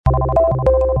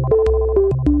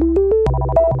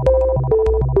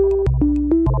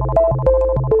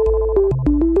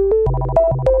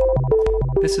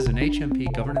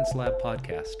Governance Lab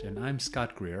podcast, and I'm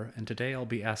Scott Greer, and today I'll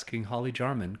be asking Holly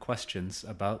Jarman questions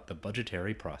about the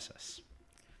budgetary process.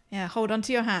 Yeah, hold on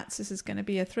to your hats. This is going to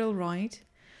be a thrill ride.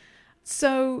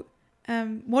 So,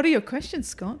 what are your questions,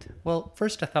 Scott? Well,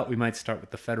 first I thought we might start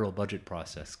with the federal budget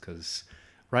process, because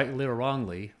rightly or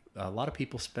wrongly, a lot of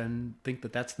people think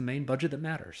that that's the main budget that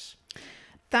matters.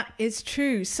 That is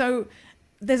true. So,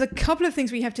 there's a couple of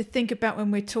things we have to think about when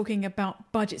we're talking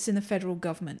about budgets in the federal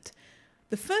government.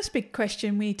 The first big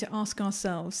question we need to ask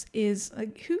ourselves is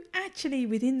who actually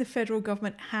within the federal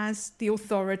government has the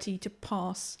authority to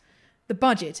pass the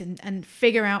budget and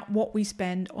figure out what we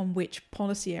spend on which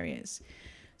policy areas.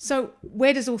 So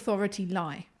where does authority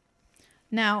lie?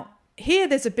 Now, here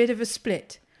there's a bit of a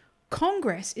split.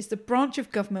 Congress is the branch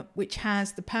of government which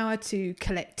has the power to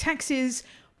collect taxes,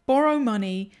 borrow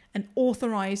money, and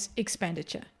authorize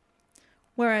expenditure.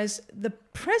 Whereas the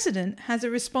president has a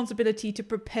responsibility to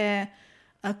prepare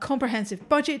a comprehensive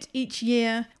budget each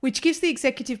year, which gives the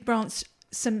executive branch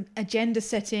some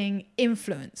agenda-setting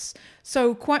influence.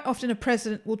 So quite often a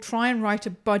president will try and write a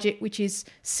budget which is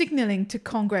signaling to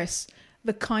Congress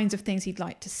the kinds of things he'd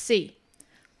like to see.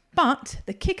 But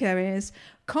the kicker is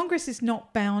Congress is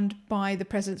not bound by the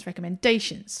president's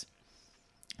recommendations.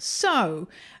 So,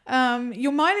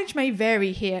 your mileage may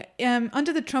vary here.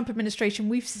 Under the Trump administration,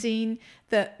 we've seen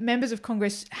that members of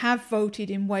Congress have voted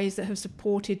in ways that have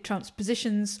supported Trump's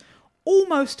positions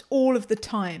almost all of the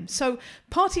time. So,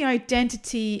 party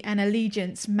identity and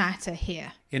allegiance matter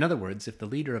here. In other words, if the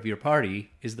leader of your party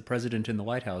is the president in the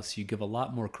White House, you give a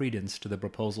lot more credence to the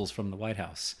proposals from the White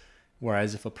House.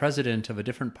 Whereas if a president of a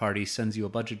different party sends you a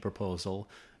budget proposal,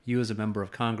 you as a member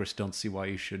of Congress don't see why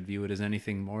you should view it as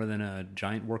anything more than a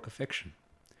giant work of fiction.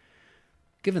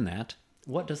 Given that,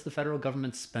 what does the federal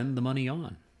government spend the money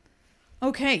on?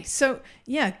 Okay, so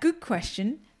yeah, good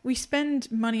question. We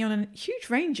spend money on a huge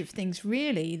range of things,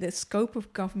 really. The scope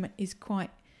of government is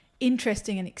quite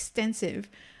interesting and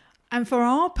extensive. And for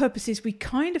our purposes, we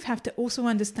kind of have to also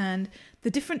understand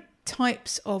the different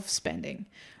types of spending.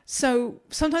 So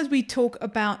sometimes we talk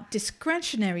about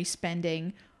discretionary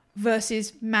spending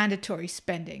versus mandatory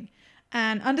spending.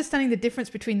 And understanding the difference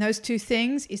between those two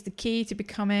things is the key to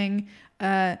becoming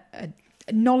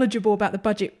knowledgeable about the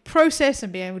budget process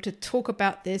and being able to talk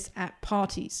about this at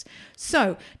parties.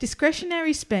 So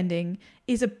discretionary spending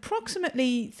is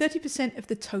approximately 30% of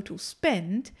the total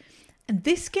spend. And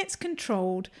this gets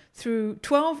controlled through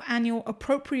 12 annual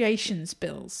appropriations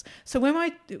bills.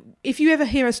 So if you ever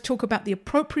hear us talk about the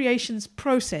appropriations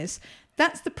process,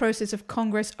 that's the process of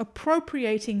Congress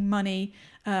appropriating money,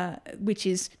 which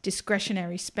is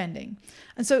discretionary spending.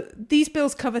 And so these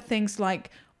bills cover things like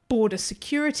border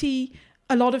security,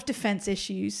 a lot of defense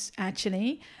issues,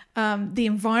 actually, the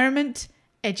environment,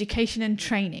 education, and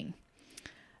training.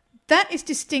 That is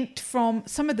distinct from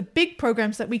some of the big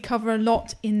programs that we cover a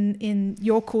lot in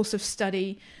your course of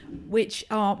study, which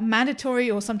are mandatory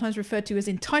or sometimes referred to as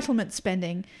entitlement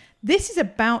spending. This is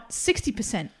about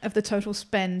 60% of the total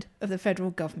spend of the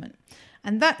federal government.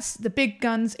 And that's the big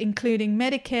guns, including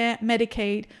Medicare,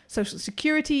 Medicaid, Social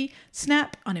Security,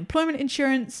 SNAP, unemployment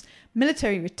insurance,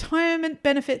 military retirement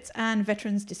benefits, and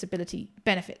veterans disability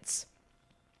benefits.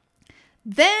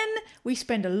 Then we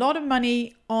spend a lot of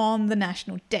money on the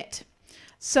national debt.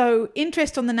 So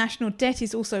interest on the national debt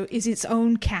is its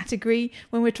own category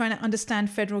when we're trying to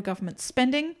understand federal government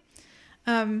spending.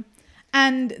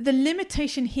 And the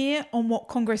limitation here on what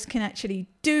Congress can actually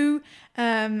do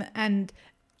and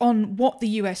on what the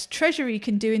US Treasury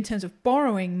can do in terms of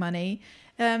borrowing money,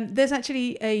 there's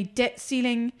actually a debt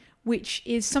ceiling, which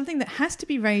is something that has to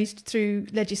be raised through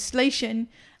legislation.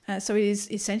 So it is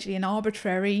essentially an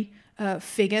arbitrary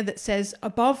figure that says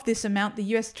above this amount, the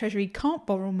US Treasury can't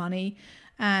borrow money.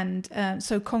 And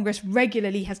so Congress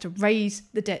regularly has to raise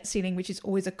the debt ceiling, which is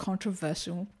always a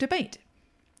controversial debate.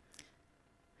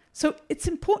 So it's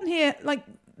important here,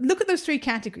 look at those three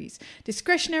categories: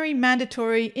 discretionary,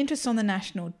 mandatory, interest on the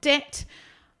national debt.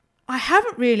 I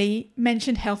haven't really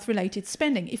mentioned health-related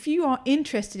spending. If you are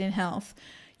interested in health,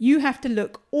 you have to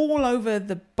look all over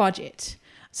the budget.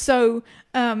 So,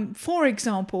 for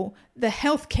example, the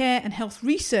healthcare and health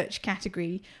research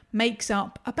category makes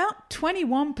up about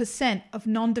 21% of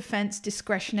non-defense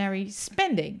discretionary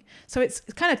spending. So it's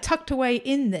kind of tucked away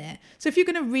in there. So if you're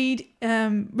going to read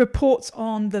reports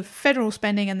on the federal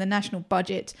spending and the national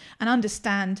budget and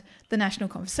understand the national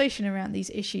conversation around these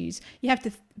issues, you have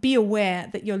to be aware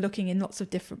that you're looking in lots of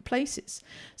different places.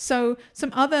 So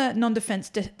some other non-defense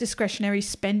discretionary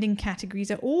spending categories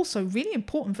are also really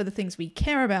important for the things we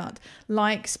care about,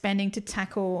 like spending to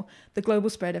tackle the global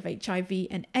spread of HIV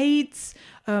and AIDS,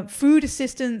 food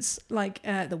assistance like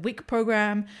the WIC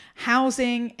program,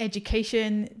 housing,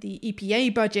 education, the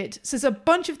EPA budget. So there's a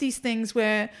bunch of these things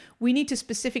where we need to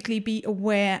specifically be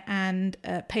aware and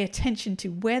pay attention to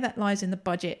where that lies in the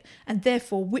budget, and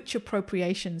therefore which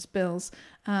appropriations bills,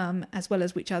 as well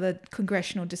as which other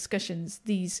congressional discussions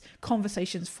these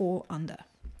conversations fall under.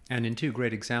 And in two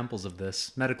great examples of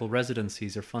this, medical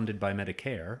residencies are funded by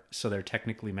Medicare, so they're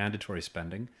technically mandatory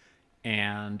spending,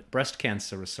 and breast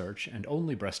cancer research, and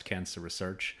only breast cancer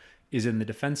research, is in the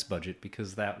defense budget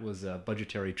because that was a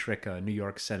budgetary trick a New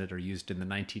York senator used in the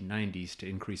 1990s to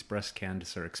increase breast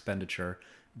cancer expenditure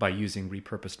by using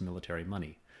repurposed military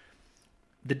money.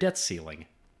 The debt ceiling.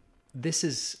 This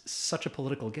is such a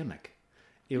political gimmick.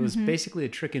 It was basically a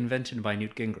trick invented by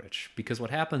Newt Gingrich, because what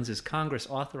happens is Congress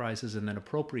authorizes and then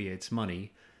appropriates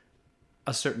money,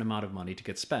 a certain amount of money to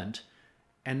get spent,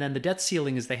 and then the debt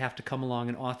ceiling is they have to come along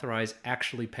and authorize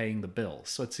actually paying the bill.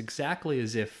 So it's exactly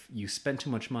as if you spent too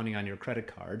much money on your credit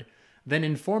card, then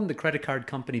inform the credit card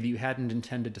company that you hadn't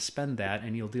intended to spend that,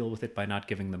 and you'll deal with it by not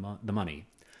giving the money.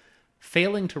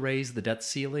 Failing to raise the debt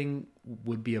ceiling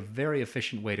would be a very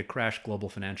efficient way to crash global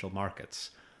financial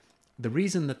markets. The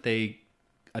reason that they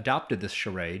adopted this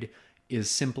charade is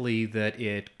simply that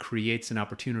it creates an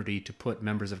opportunity to put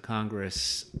members of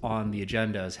Congress on the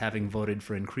agenda as having voted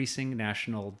for increasing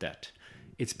national debt.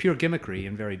 It's pure gimmickry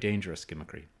and very dangerous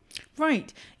gimmickry.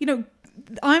 Right. You know,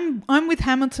 I'm with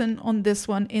Hamilton on this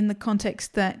one in the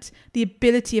context that the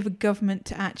ability of a government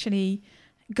to actually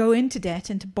go into debt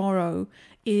and to borrow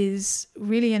is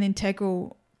really an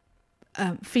integral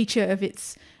feature of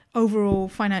its overall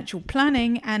financial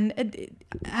planning, and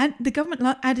the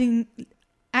government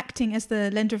acting as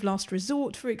the lender of last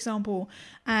resort, for example,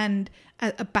 and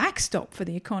a backstop for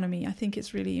the economy, I think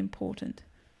is really important.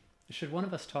 Should one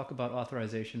of us talk about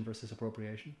authorization versus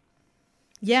appropriation?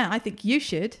 Yeah, I think you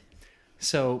should.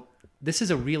 So this is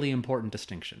a really important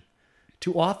distinction.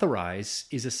 To authorize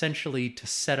is essentially to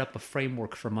set up a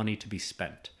framework for money to be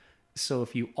spent. So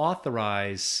if you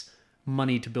authorize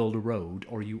money to build a road,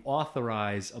 or you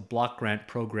authorize a block grant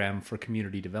program for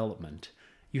community development,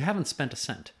 you haven't spent a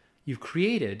cent. You've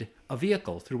created a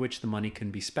vehicle through which the money can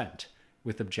be spent,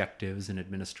 with objectives and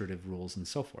administrative rules and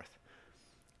so forth.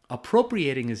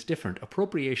 Appropriating is different.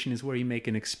 Appropriation is where you make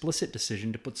an explicit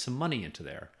decision to put some money into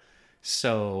there.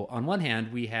 So on one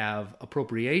hand, we have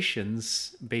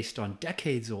appropriations based on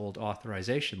decades-old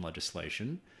authorization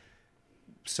legislation,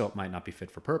 so it might not be fit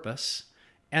for purpose.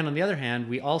 And on the other hand,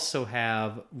 we also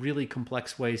have really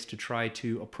complex ways to try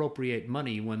to appropriate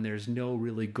money when there's no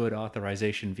really good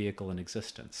authorization vehicle in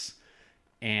existence.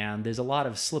 And there's a lot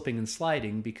of slipping and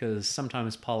sliding because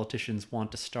sometimes politicians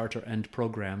want to start or end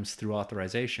programs through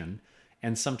authorization,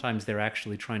 and sometimes they're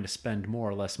actually trying to spend more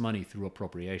or less money through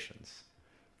appropriations.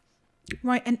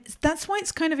 Right, and that's why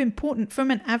it's kind of important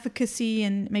from an advocacy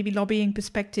and maybe lobbying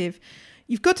perspective.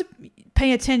 You've got to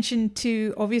pay attention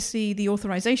to, obviously, the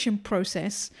authorization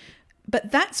process, but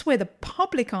that's where the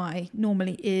public eye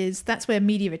normally is. That's where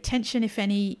media attention, if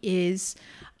any, is.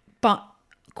 But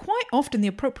quite often the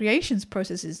appropriations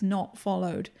process is not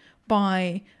followed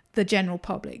by the general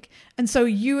public. And so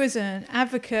you as an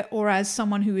advocate or as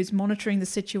someone who is monitoring the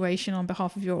situation on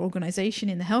behalf of your organization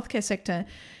in the healthcare sector,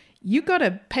 you got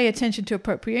to pay attention to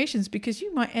appropriations, because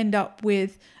you might end up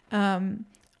with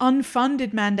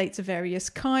unfunded mandates of various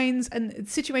kinds and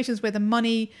situations where the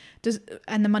money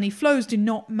and the money flows do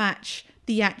not match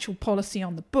the actual policy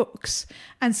on the books.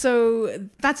 And so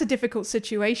that's a difficult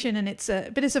situation, and it's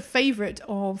a favorite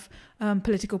of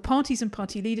political parties and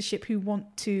party leadership who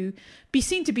want to be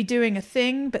seen to be doing a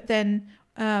thing, but then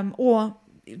or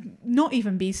not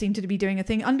even be seen to be doing a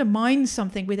thing, undermine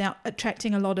something without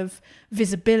attracting a lot of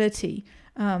visibility.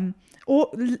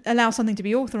 Or allow something to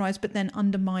be authorized, but then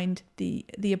undermine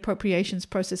the appropriations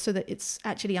process so that it's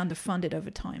actually underfunded over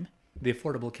time. The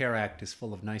Affordable Care Act is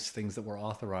full of nice things that were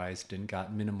authorized and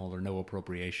got minimal or no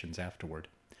appropriations afterward.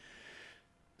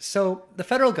 So the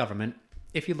federal government,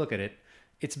 if you look at it,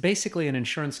 it's basically an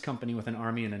insurance company with an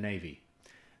army and a navy.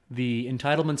 The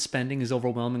entitlement spending is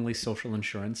overwhelmingly social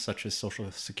insurance, such as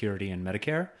Social Security and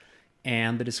Medicare,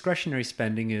 and the discretionary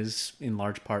spending is, in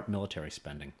large part, military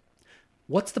spending.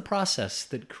 What's the process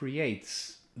that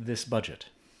creates this budget?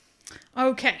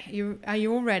 Okay, are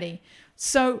you all ready?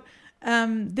 So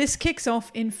this kicks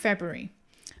off in February.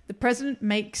 The president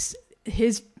makes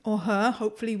his or her,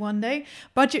 hopefully one day,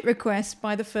 budget requests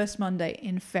by the first Monday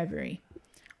in February.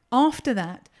 After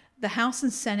that, the House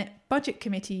and Senate budget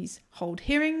committees hold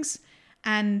hearings,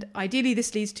 and ideally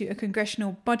this leads to a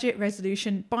congressional budget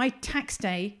resolution by tax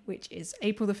day, which is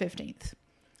April the 15th.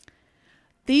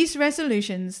 These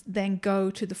resolutions then go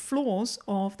to the floors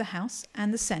of the House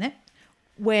and the Senate,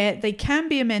 where they can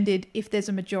be amended if there's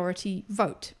a majority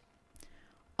vote.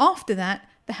 After that,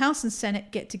 the House and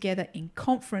Senate get together in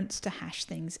conference to hash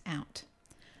things out.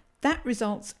 That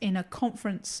results in a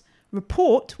conference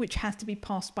report, which has to be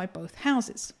passed by both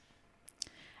houses.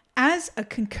 As a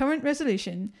concurrent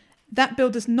resolution, that bill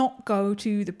does not go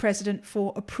to the president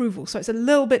for approval, so it's a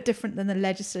little bit different than the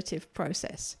legislative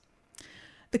process.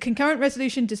 The concurrent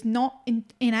resolution does not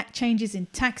enact changes in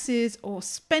taxes or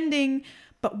spending,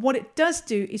 but what it does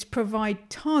do is provide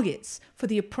targets for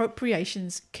the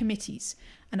appropriations committees.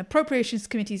 And appropriations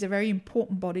committees are very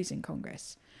important bodies in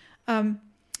Congress.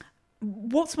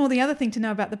 What's more, the other thing to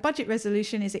know about the budget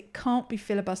resolution is it can't be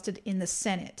filibustered in the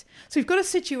Senate. So we've got a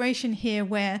situation here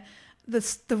where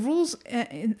the rules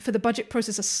for the budget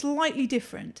process are slightly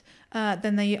different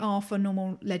than they are for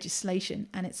normal legislation,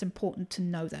 and it's important to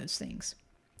know those things.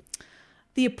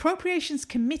 The Appropriations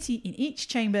Committee in each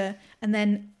chamber, and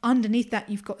then underneath that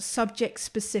you've got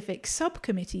subject-specific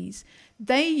subcommittees.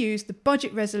 They use the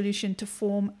budget resolution to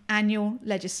form annual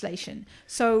legislation.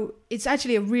 So it's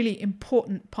actually a really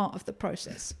important part of the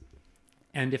process.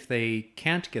 And if they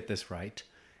can't get this right,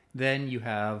 then you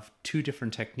have two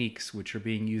different techniques which are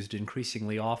being used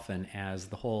increasingly often as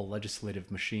the whole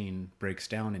legislative machine breaks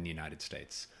down in the United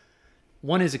States.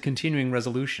 One is a continuing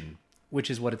resolution, which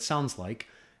is what it sounds like.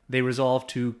 They resolve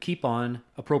to keep on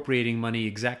appropriating money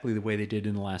exactly the way they did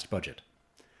in the last budget.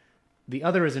 The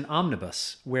other is an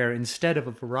omnibus, where instead of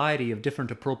a variety of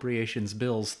different appropriations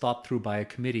bills thought through by a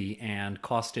committee and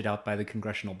costed out by the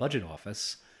Congressional Budget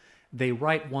Office, they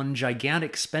write one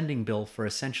gigantic spending bill for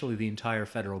essentially the entire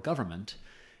federal government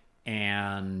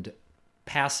and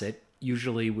pass it,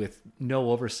 usually with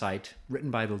no oversight,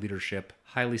 written by the leadership,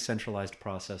 highly centralized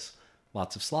process,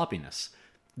 lots of sloppiness.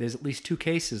 There's at least two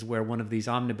cases where one of these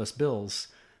omnibus bills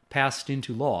passed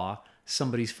into law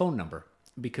somebody's phone number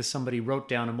because somebody wrote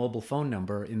down a mobile phone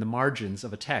number in the margins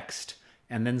of a text,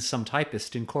 and then some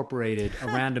typist incorporated a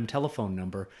random telephone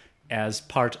number as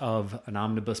part of an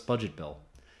omnibus budget bill.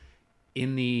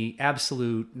 In the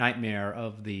absolute nightmare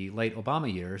of the late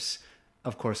Obama years,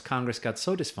 of course, Congress got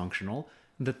so dysfunctional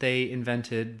that they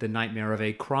invented the nightmare of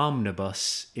a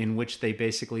cromnibus, in which they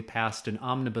basically passed an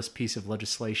omnibus piece of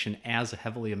legislation as a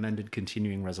heavily amended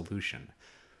continuing resolution.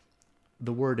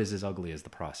 The word is as ugly as the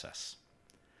process.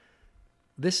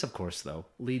 This, of course, though,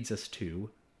 leads us to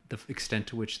the extent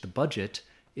to which the budget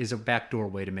is a backdoor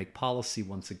way to make policy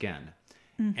once again.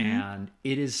 Mm-hmm. And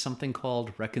it is something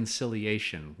called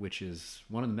reconciliation, which is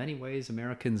one of the many ways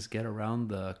Americans get around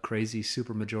the crazy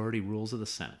supermajority rules of the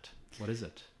Senate. What is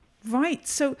it? Right.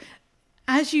 So,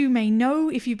 as you may know,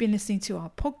 if you've been listening to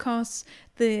our podcasts,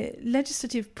 the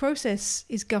legislative process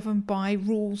is governed by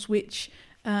rules which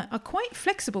are quite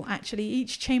flexible, actually.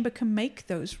 Each chamber can make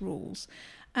those rules.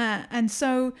 And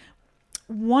so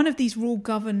one of these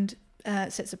rule-governed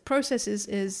sets of processes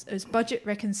is budget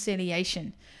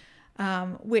reconciliation,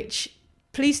 which,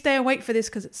 please stay awake for this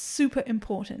because it's super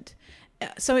important.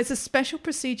 So it's a special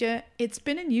procedure. It's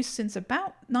been in use since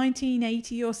about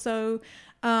 1980 or so.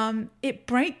 It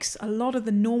breaks a lot of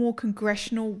the normal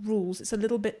congressional rules. It's a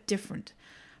little bit different.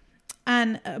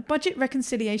 And a budget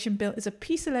reconciliation bill is a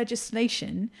piece of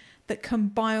legislation that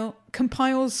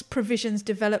compiles provisions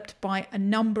developed by a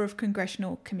number of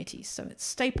congressional committees. So it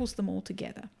staples them all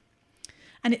together.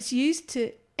 And it's used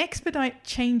to expedite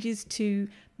changes to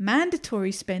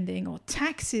mandatory spending or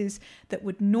taxes that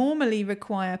would normally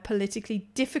require politically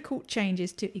difficult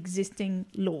changes to existing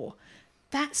law.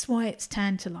 That's why it's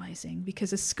tantalizing,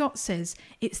 because as Scott says,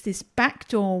 it's this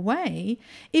backdoor way.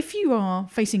 If you are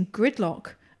facing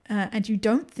gridlock and you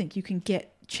don't think you can get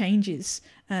changes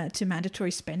to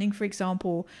mandatory spending, for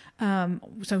example,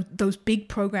 so those big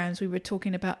programs we were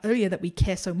talking about earlier that we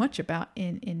care so much about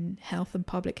in health and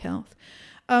public health,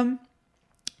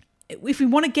 if we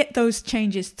want to get those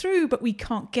changes through, but we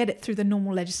can't get it through the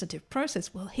normal legislative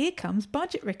process, well, here comes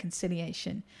budget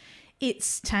reconciliation.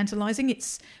 It's tantalizing.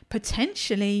 It's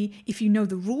potentially, if you know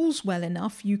the rules well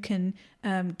enough, you can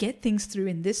get things through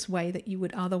in this way that you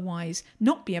would otherwise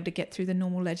not be able to get through the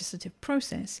normal legislative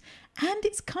process. And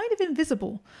it's kind of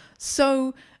invisible.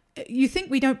 So you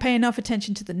think we don't pay enough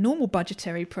attention to the normal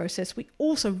budgetary process. We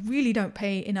also really don't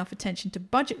pay enough attention to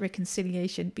budget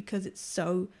reconciliation because it's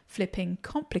so flipping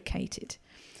complicated.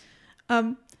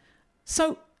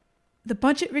 So the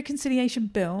budget reconciliation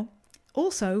bill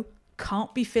also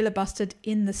can't be filibustered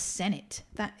in the Senate.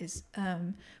 That is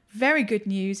very good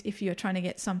news if you're trying to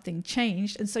get something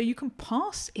changed. And so you can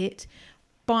pass it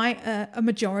by a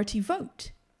majority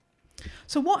vote.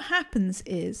 So what happens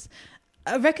is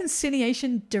a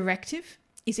reconciliation directive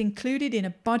is included in a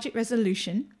budget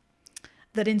resolution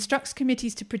that instructs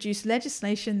committees to produce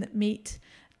legislation that meet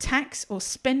tax or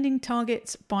spending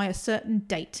targets by a certain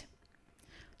date.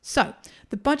 So,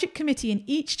 the budget committee in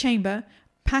each chamber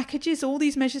packages all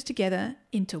these measures together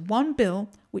into one bill,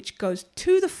 which goes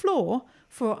to the floor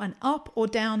for an up or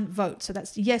down vote. So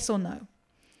that's yes or no.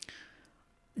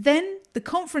 Then the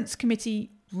conference committee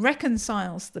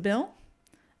reconciles the bill,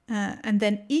 and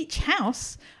then each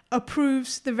house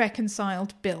approves the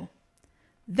reconciled bill.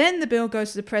 Then the bill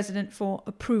goes to the president for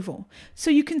approval. So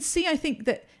you can see, I think,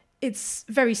 that it's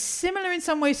very similar in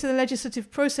some ways to the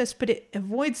legislative process, but it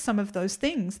avoids some of those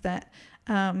things that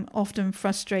often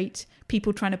frustrate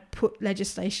people trying to put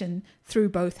legislation through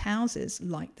both houses,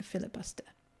 like the filibuster.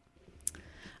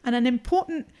 And an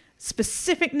important,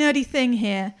 specific, nerdy thing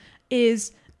here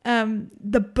is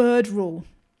the Byrd Rule.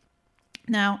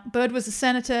 Now, Byrd was a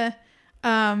senator,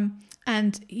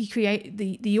 and he created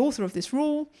the author of this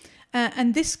rule,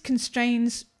 and this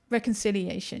constrains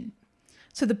reconciliation.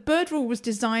 So the Byrd Rule was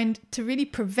designed to really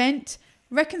prevent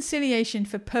reconciliation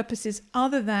for purposes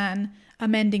other than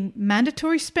amending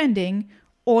mandatory spending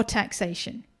or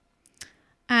taxation.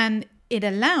 And it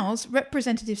allows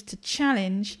representatives to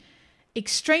challenge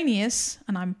extraneous,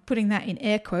 and I'm putting that in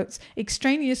air quotes,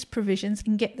 extraneous provisions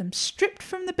and get them stripped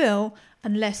from the bill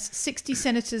unless 60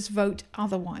 senators vote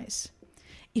otherwise.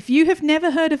 If you have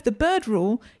never heard of the Byrd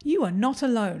Rule, you are not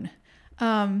alone.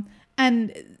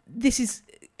 And this is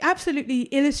absolutely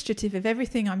illustrative of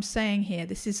everything I'm saying here.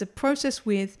 This is a process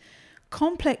with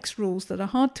complex rules that are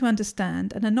hard to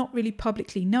understand and are not really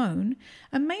publicly known,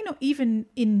 and may not even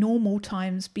in normal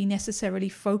times be necessarily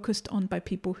focused on by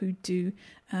people who do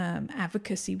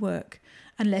advocacy work,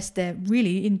 unless they're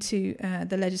really into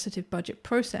the legislative budget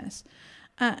process.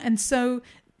 And so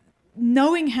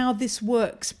knowing how this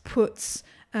works puts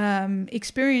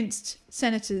experienced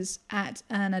senators at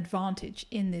an advantage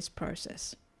in this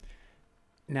process.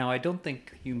 Now, I don't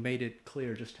think you made it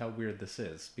clear just how weird this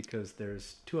is, because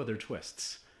there's two other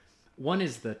twists. One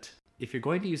is that if you're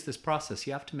going to use this process,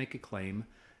 you have to make a claim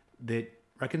that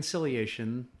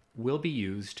reconciliation will be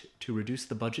used to reduce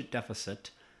the budget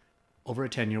deficit over a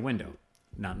 10-year window.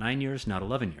 Not 9 years, not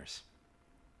 11 years.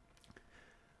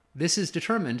 This is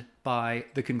determined by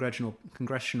the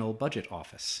Congressional Budget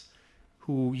Office,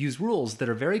 who use rules that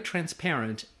are very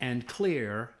transparent and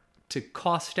clear to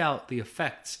cost out the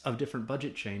effects of different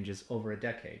budget changes over a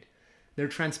decade. They're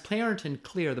transparent and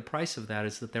clear. The price of that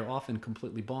is that they're often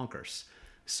completely bonkers.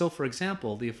 So, for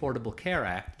example, the Affordable Care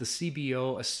Act, the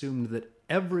CBO assumed that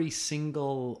every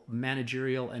single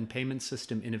managerial and payment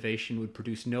system innovation would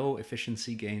produce no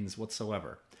efficiency gains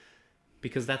whatsoever,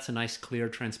 because that's a nice, clear,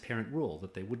 transparent rule,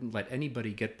 that they wouldn't let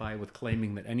anybody get by with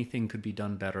claiming that anything could be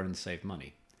done better and save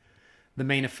money. The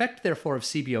main effect, therefore, of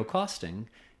CBO costing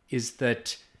is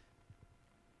that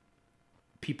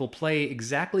people play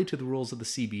exactly to the rules of the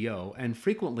CBO, and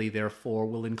frequently, therefore,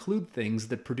 will include things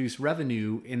that produce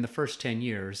revenue in the first 10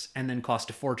 years and then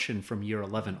cost a fortune from year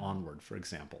 11 onward, for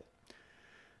example.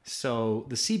 So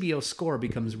the CBO score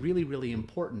becomes really, really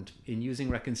important in using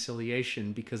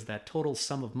reconciliation, because that total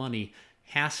sum of money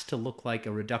has to look like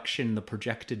a reduction in the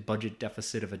projected budget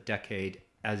deficit of a decade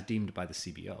as deemed by the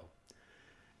CBO.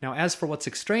 Now, as for what's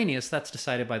extraneous, that's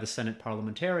decided by the Senate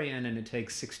parliamentarian, and it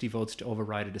takes 60 votes to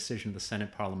override a decision of the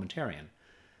Senate parliamentarian.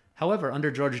 However, under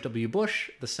George W.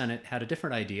 Bush, the Senate had a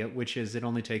different idea, which is it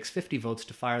only takes 50 votes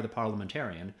to fire the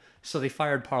parliamentarian, so they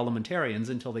fired parliamentarians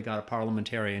until they got a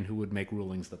parliamentarian who would make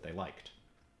rulings that they liked.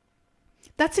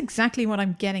 That's exactly what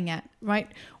I'm getting at,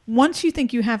 right? Once you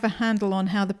think you have a handle on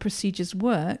how the procedures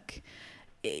work,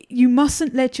 you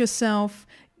mustn't let yourself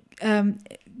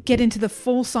get into the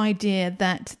false idea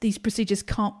that these procedures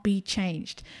can't be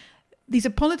changed. These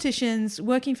are politicians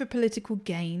working for political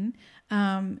gain,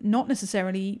 not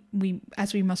necessarily,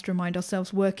 as we must remind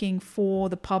ourselves, working for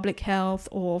the public health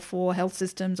or for health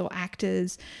systems or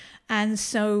actors. And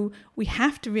so we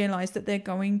have to realize that they're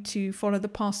going to follow the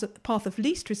path of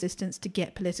least resistance to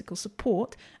get political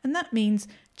support. And that means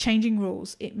changing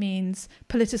rules. It means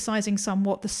politicizing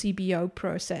somewhat the CBO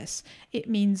process. It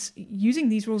means using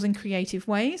these rules in creative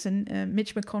ways. And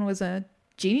Mitch McConnell is a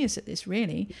genius at this,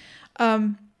 really.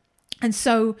 And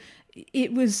so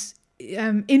it was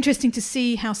interesting to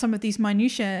see how some of these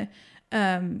minutiae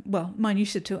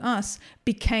to us,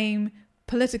 became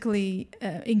politically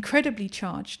incredibly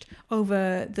charged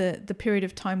over the period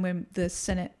of time when the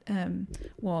Senate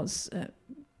was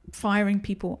firing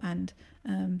people and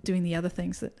doing the other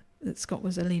things that Scott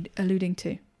was alluding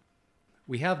to.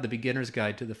 We have the beginner's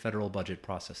guide to the federal budget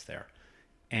process there.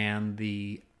 And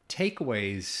the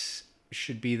takeaways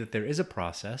should be that there is a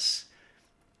process.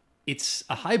 it's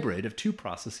a hybrid of two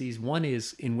processes. One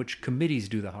is in which committees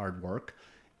do the hard work,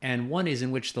 and one is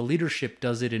in which the leadership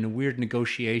does it in a weird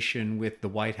negotiation with the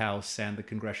White House and the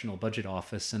Congressional Budget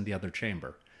Office and the other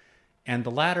chamber. And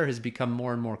the latter has become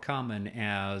more and more common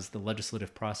as the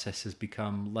legislative process has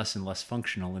become less and less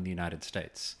functional in the United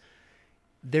States.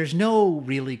 There's no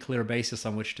really clear basis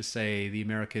on which to say the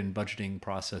American budgeting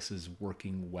process is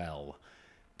working well,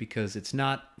 because it's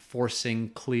not forcing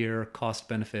clear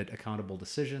cost-benefit accountable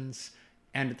decisions,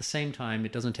 and at the same time,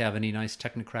 it doesn't have any nice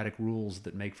technocratic rules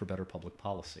that make for better public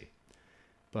policy.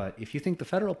 But if you think the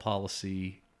federal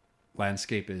policy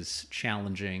landscape is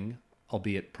challenging,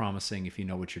 albeit promising if you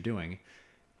know what you're doing,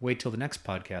 wait till the next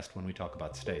podcast when we talk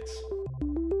about states.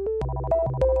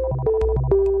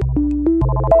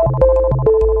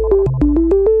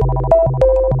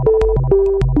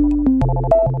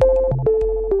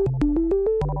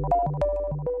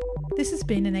 This has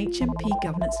been an HMP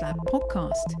Governance Lab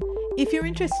podcast. If you're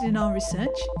interested in our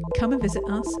research, come and visit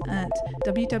us at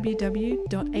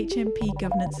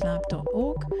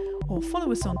www.hmpgovernancelab.org or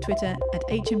follow us on Twitter at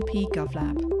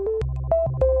HMPGovLab.